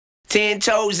10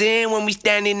 toes in when we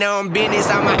standing on business.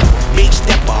 I'm a big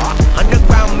stepper,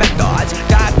 underground methods,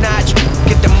 top notch,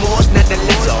 get the most, not the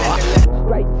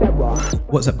lizard.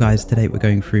 What's up guys, today we're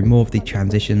going through more of the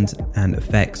transitions and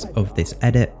effects of this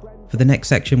edit. For the next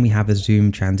section we have a zoom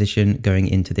transition going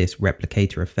into this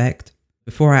replicator effect.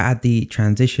 Before I add the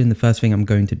transition, the first thing I'm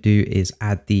going to do is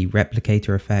add the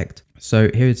replicator effect. So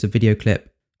here's a video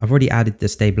clip. I've already added the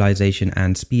stabilization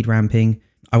and speed ramping.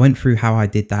 I went through how I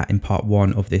did that in part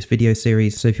 1 of this video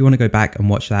series. So if you want to go back and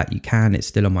watch that, you can, it's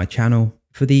still on my channel.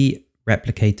 For the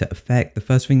replicator effect, the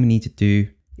first thing we need to do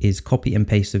is copy and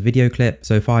paste the video clip.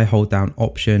 So if I hold down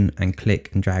Option and click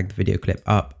and drag the video clip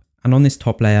up, and on this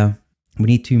top layer, we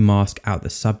need to mask out the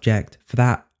subject. For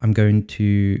that, I'm going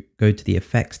to go to the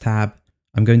effects tab.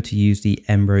 I'm going to use the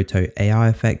KROMATIKS AI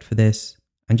effect for this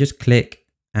and just click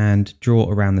and draw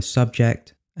around the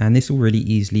subject. And this will really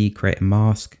easily create a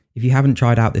mask. If you haven't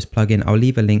tried out this plugin, I'll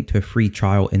leave a link to a free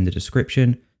trial in the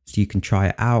description so you can try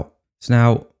it out. So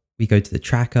now we go to the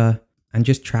tracker and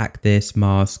just track this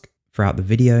mask throughout the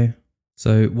video.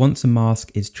 So once a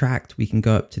mask is tracked, we can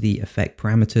go up to the effect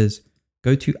parameters,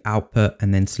 go to output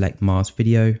and then select mask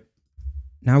video.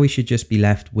 Now we should just be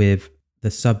left with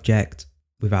the subject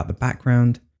without the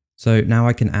background. So now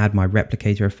I can add my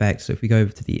replicator effect. So if we go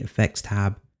over to the effects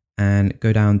tab and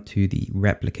go down to the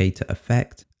replicator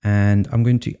effect, and I'm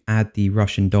going to add the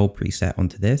Russian doll preset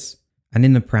onto this. And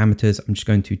in the parameters, I'm just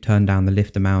going to turn down the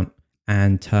lift amount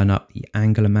and turn up the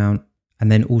angle amount,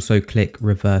 and then also click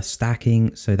reverse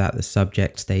stacking so that the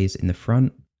subject stays in the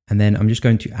front. And then I'm just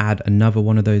going to add another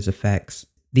one of those effects.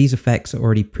 These effects are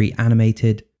already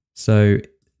pre-animated. So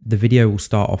the video will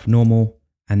start off normal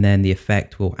and then the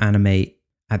effect will animate.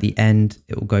 At the end,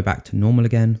 it will go back to normal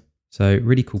again. So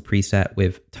really cool preset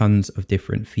with tons of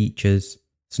different features.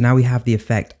 So now we have the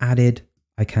effect added.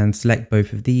 I can select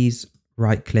both of these,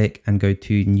 right click and go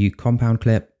to new compound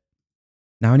clip.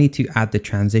 Now I need to add the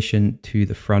transition to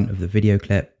the front of the video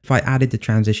clip. If I added the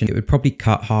transition, it would probably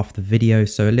cut half the video.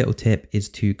 So a little tip is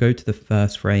to go to the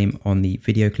first frame on the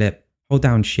video clip, hold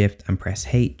down Shift and press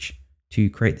H to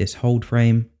create this hold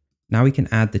frame. Now we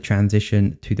can add the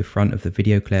transition to the front of the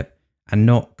video clip and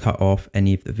not cut off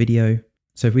any of the video.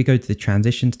 So if we go to the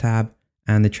transitions tab,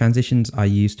 and the transitions I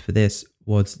used for this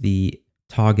was the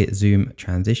target zoom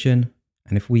transition.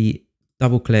 And if we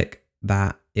double click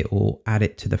that, it will add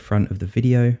it to the front of the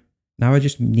video. Now I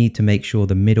just need to make sure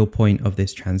the middle point of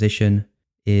this transition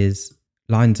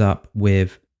lines up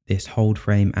with this hold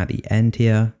frame at the end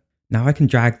here. Now I can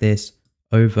drag this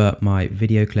over my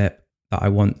video clip that I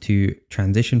want to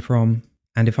transition from.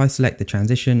 And if I select the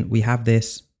transition, we have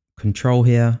this control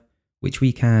here, which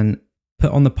we can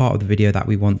put on the part of the video that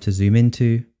we want to zoom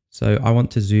into. So I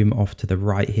want to zoom off to the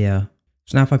right here.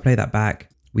 So now if I play that back,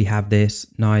 we have this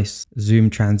nice zoom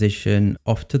transition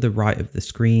off to the right of the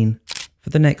screen.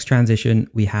 For the next transition,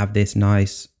 we have this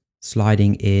nice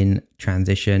sliding in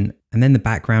transition, and then the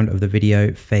background of the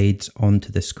video fades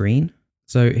onto the screen.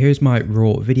 So here's my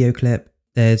raw video clip.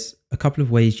 There's a couple of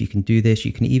ways you can do this.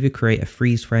 You can either create a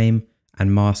freeze frame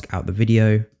and mask out the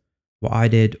video. What I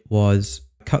did was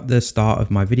cut the start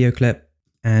of my video clip,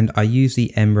 and I use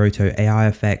the KROMATIKS AI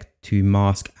effect to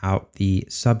mask out the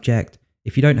subject.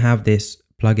 If you don't have this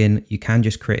plugin, you can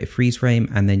just create a freeze frame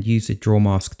and then use the draw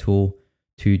mask tool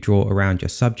to draw around your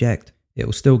subject. It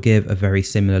will still give a very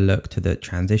similar look to the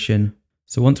transition.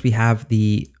 So once we have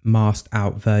the masked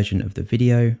out version of the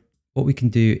video, what we can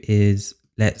do is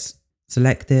let's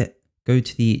select it, go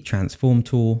to the transform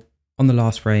tool. On the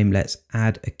last frame, let's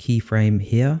add a keyframe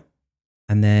here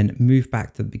and then move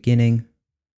back to the beginning.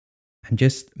 And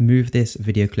just move this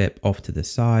video clip off to the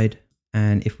side.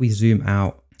 And if we zoom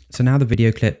out, so now the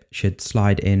video clip should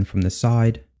slide in from the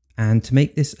side. And to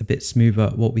make this a bit smoother,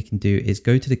 what we can do is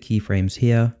go to the keyframes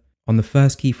here. On the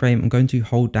first keyframe, I'm going to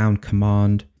hold down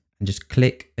Command and just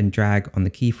click and drag on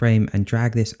the keyframe and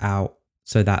drag this out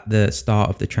so that the start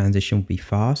of the transition will be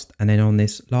fast. And then on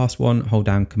this last one, hold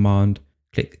down Command,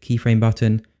 click the keyframe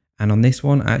button. And on this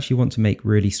one, I actually want to make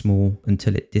really small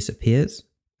until it disappears.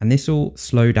 And this will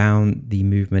slow down the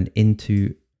movement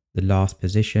into the last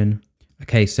position.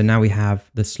 Okay, so now we have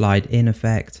the slide in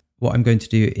effect. What I'm going to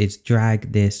do is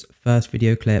drag this first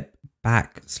video clip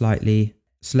back slightly,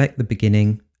 select the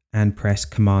beginning and press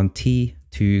Command T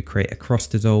to create a cross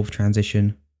dissolve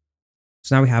transition.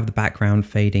 So now we have the background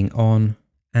fading on,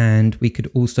 and we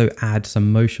could also add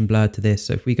some motion blur to this.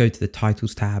 So if we go to the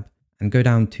titles tab and go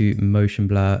down to motion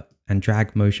blur and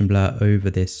drag motion blur over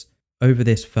this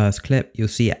first clip, you'll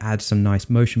see it adds some nice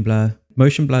motion blur.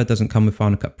 Motion blur doesn't come with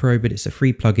Final Cut Pro, but it's a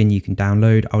free plugin you can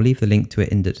download. I'll leave the link to it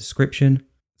in the description.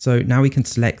 So now we can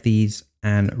select these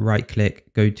and right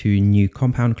click, go to new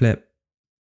compound clip.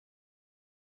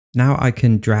 Now I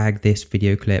can drag this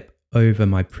video clip over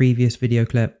my previous video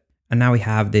clip. And now we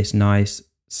have this nice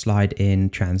slide in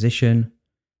transition.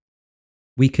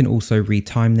 We can also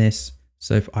retime this.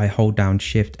 So if I hold down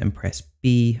Shift and press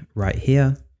B right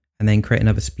here, and then create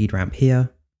another speed ramp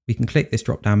here, we can click this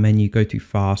drop down menu, go to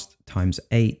fast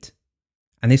 ×8,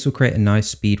 and this will create a nice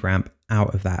speed ramp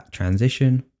out of that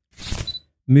transition.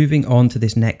 Moving on to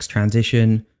this next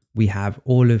transition, we have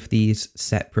all of these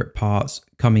separate parts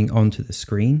coming onto the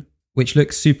screen, which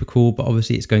looks super cool, but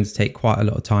obviously it's going to take quite a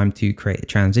lot of time to create a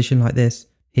transition like this.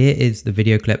 Here is the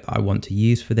video clip that I want to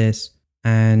use for this.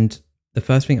 And the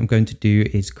first thing I'm going to do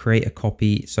is create a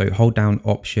copy. So hold down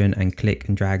Option and click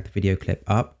and drag the video clip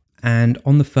up. And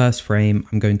on the first frame,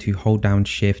 I'm going to hold down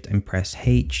Shift and press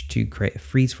H to create a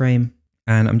freeze frame.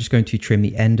 And I'm just going to trim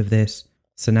the end of this.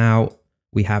 So now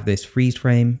we have this freeze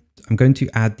frame. I'm going to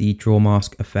add the draw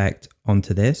mask effect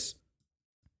onto this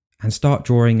and start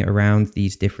drawing around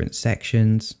these different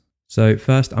sections. So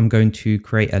first I'm going to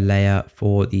create a layer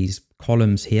for these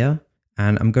columns here,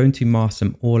 and I'm going to mask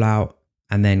them all out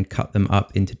and then cut them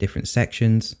up into different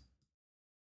sections.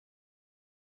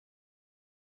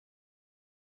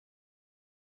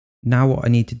 Now what I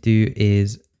need to do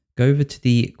is go over to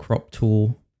the crop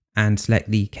tool and select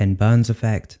the Ken Burns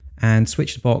effect and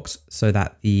switch the box so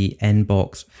that the end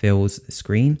box fills the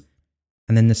screen.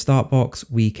 And then the start box,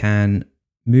 we can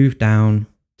move down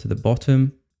to the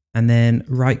bottom and then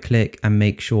right click and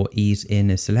make sure ease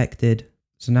in is selected.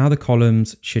 So now the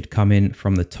columns should come in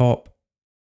from the top.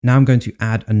 Now I'm going to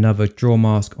add another draw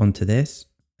mask onto this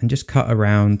and just cut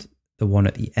around the one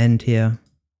at the end here.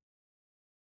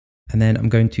 And then I'm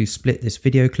going to split this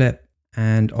video clip.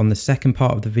 And on the second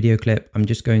part of the video clip, I'm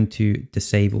just going to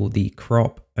disable the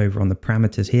crop over on the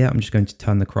parameters here. I'm just going to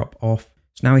turn the crop off.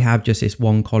 So now we have just this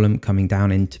one column coming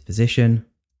down into position.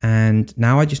 And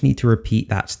now I just need to repeat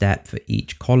that step for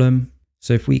each column.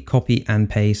 So if we copy and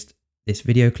paste this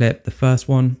video clip, the first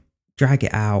one, drag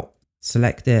it out,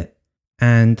 select it,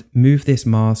 and move this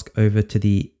mask over to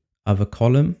the other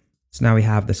column. So now we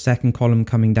have the second column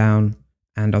coming down.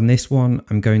 And on this one,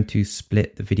 I'm going to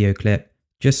split the video clip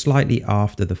just slightly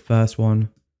after the first one.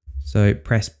 So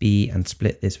press B and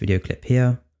split this video clip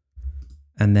here.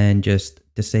 And then just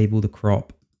disable the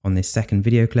crop on this second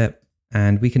video clip.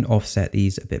 And we can offset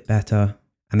these a bit better.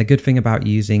 And the good thing about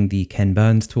using the Ken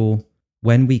Burns tool,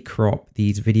 when we crop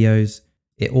these videos,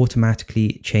 it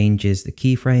automatically changes the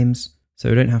keyframes. So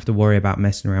we don't have to worry about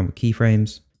messing around with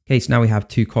keyframes. Okay, so now we have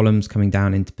two columns coming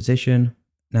down into position.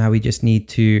 Now we just need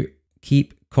to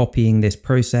keep copying this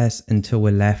process until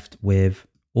we're left with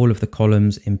all of the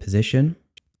columns in position.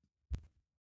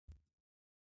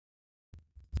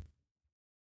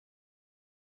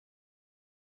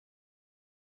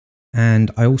 And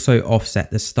I also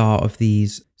offset the start of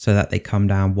these so that they come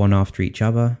down one after each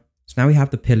other. So now we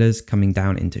have the pillars coming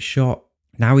down into shot.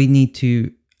 Now we need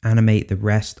to animate the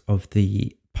rest of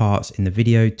the parts in the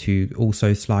video to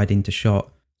also slide into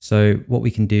shot. So what we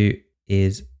can do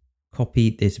is copy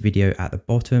this video at the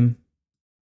bottom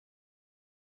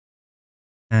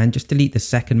and just delete the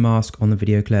second mask on the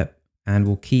video clip, and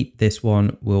we'll keep this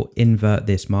one. We'll invert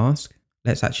this mask.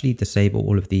 Let's actually disable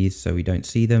all of these so we don't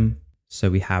see them. So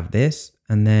we have this,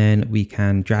 and then we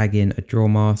can drag in a draw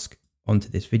mask onto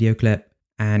this video clip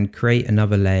and create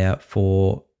another layer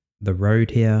for the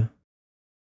road here.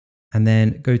 And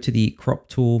then go to the crop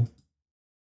tool.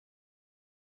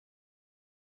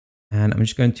 And I'm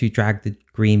just going to drag the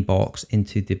green box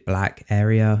into the black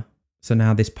area. So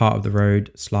now this part of the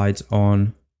road slides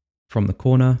on from the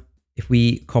corner. If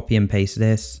we copy and paste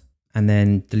this and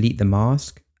then delete the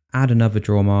mask, add another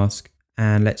draw mask,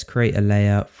 and let's create a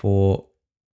layer for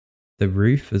the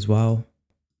roof as well.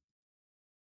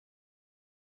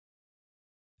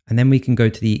 And then we can go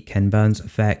to the Ken Burns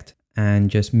effect and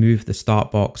just move the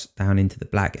start box down into the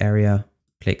black area.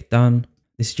 Click done.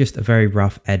 This is just a very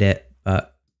rough edit,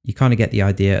 but you kind of get the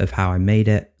idea of how I made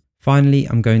it. Finally,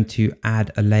 I'm going to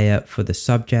add a layer for the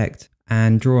subject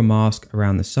and draw a mask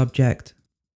around the subject.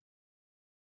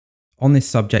 On this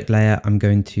subject layer, I'm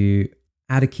going to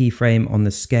add a keyframe on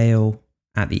the scale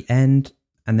at the end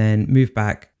and then move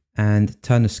back and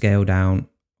turn the scale down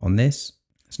on this.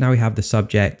 So now we have the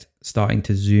subject starting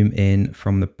to zoom in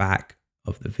from the back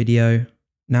of the video.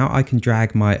 Now I can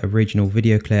drag my original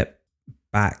video clip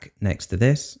back next to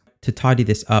this. To tidy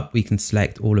this up, we can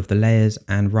select all of the layers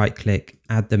and right click,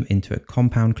 add them into a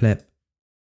compound clip.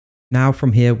 Now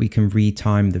from here, we can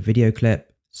retime the video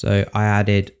clip. So I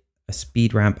added a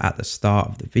speed ramp at the start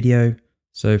of the video.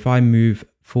 So if I move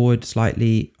forward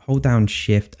slightly, hold down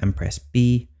Shift and press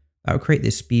B, that will create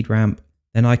this speed ramp.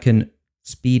 Then I can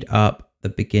speed up the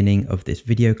beginning of this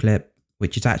video clip,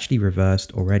 which is actually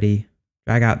reversed already.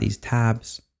 Drag out these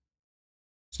tabs.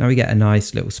 So now we get a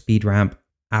nice little speed ramp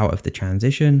out of the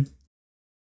transition.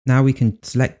 Now we can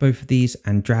select both of these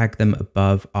and drag them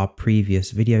above our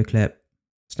previous video clip.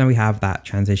 So now we have that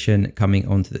transition coming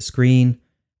onto the screen.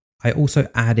 I also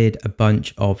added a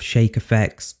bunch of shake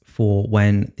effects for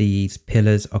when these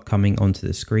pillars are coming onto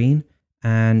the screen.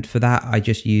 And for that, I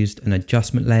just used an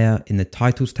adjustment layer in the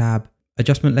titles tab.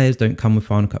 Adjustment layers don't come with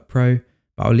Final Cut Pro,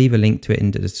 but I'll leave a link to it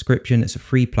in the description. It's a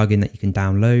free plugin that you can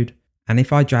download. And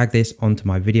if I drag this onto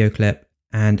my video clip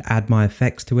and add my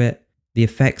effects to it, the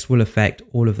effects will affect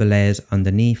all of the layers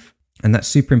underneath. And that's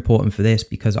super important for this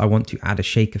because I want to add a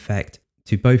shake effect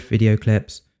to both video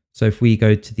clips. So if we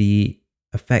go to the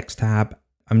effects tab,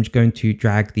 I'm just going to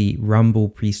drag the rumble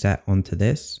preset onto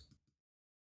this.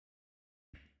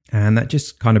 And that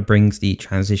just kind of brings the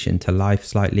transition to life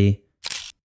slightly.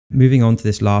 Moving on to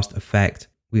this last effect,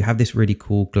 we have this really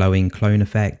cool glowing clone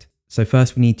effect. So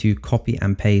first we need to copy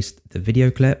and paste the video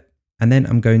clip. And then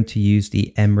I'm going to use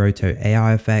the mRoto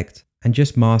AI effect and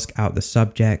just mask out the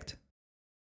subject.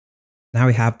 Now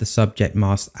we have the subject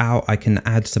masked out, I can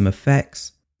add some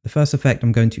effects. The first effect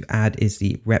I'm going to add is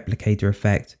the Replicator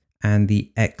Effect and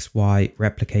the XY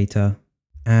replicator.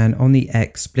 And on the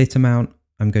X split amount,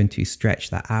 I'm going to stretch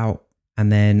that out.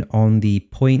 And then on the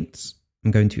points,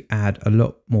 I'm going to add a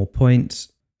lot more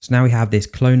points. So now we have this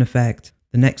clone effect.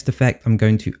 The next effect I'm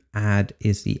going to add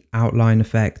is the outline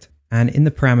effect. And in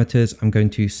the parameters, I'm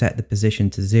going to set the position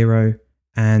to 0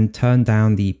 and turn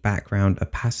down the background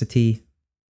opacity.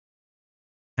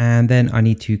 And then I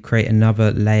need to create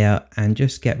another layer and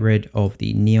just get rid of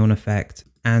the neon effect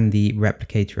and the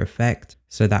replicator effect.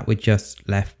 So that we're just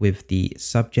left with the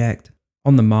subject.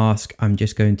 On the mask, I'm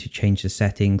just going to change the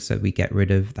settings so we get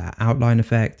rid of that outline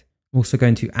effect. I'm also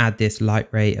going to add this light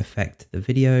ray effect to the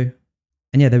video.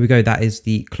 And yeah, there we go. That is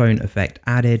the clone effect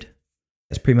added.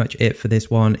 That's pretty much it for this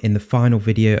one. In the final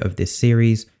video of this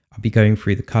series, I'll be going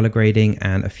through the color grading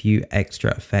and a few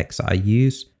extra effects that I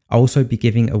use. I'll also be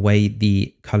giving away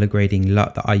the color grading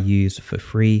LUT that I use for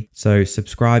free. So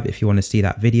subscribe if you want to see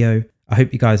that video. I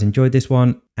hope you guys enjoyed this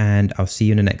one and I'll see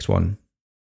you in the next one.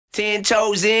 10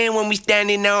 toes in when we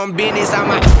standing on business. I'm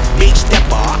a big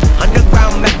stepper,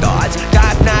 underground method.